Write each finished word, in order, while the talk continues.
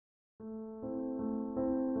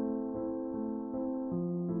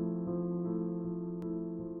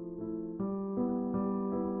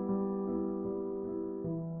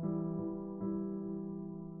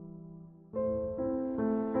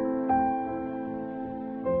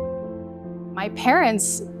My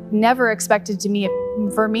parents never expected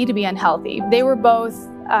for me to be unhealthy. They were both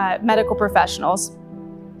medical professionals,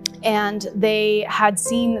 and they had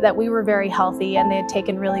seen that we were very healthy and they had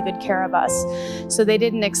taken really good care of us. So they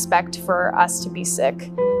didn't expect for us to be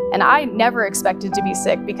sick. And I never expected to be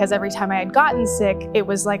sick, because every time I had gotten sick, it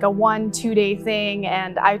was like a 1-2 day thing,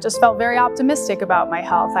 and I just felt very optimistic about my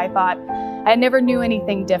health. I thought I never knew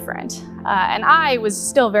anything different. And I was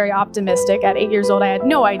still very optimistic. At 8 years old, I had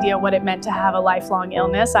no idea what it meant to have a lifelong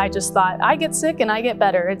illness. I just thought, I get sick and I get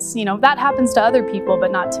better. It's, you know, that happens to other people,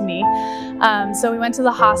 but not to me. So we went to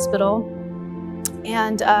the hospital,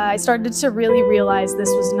 and I started to really realize this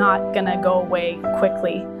was not gonna go away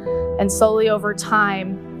quickly. And slowly over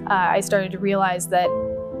time, I started to realize that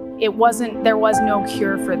there was no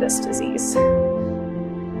cure for this disease.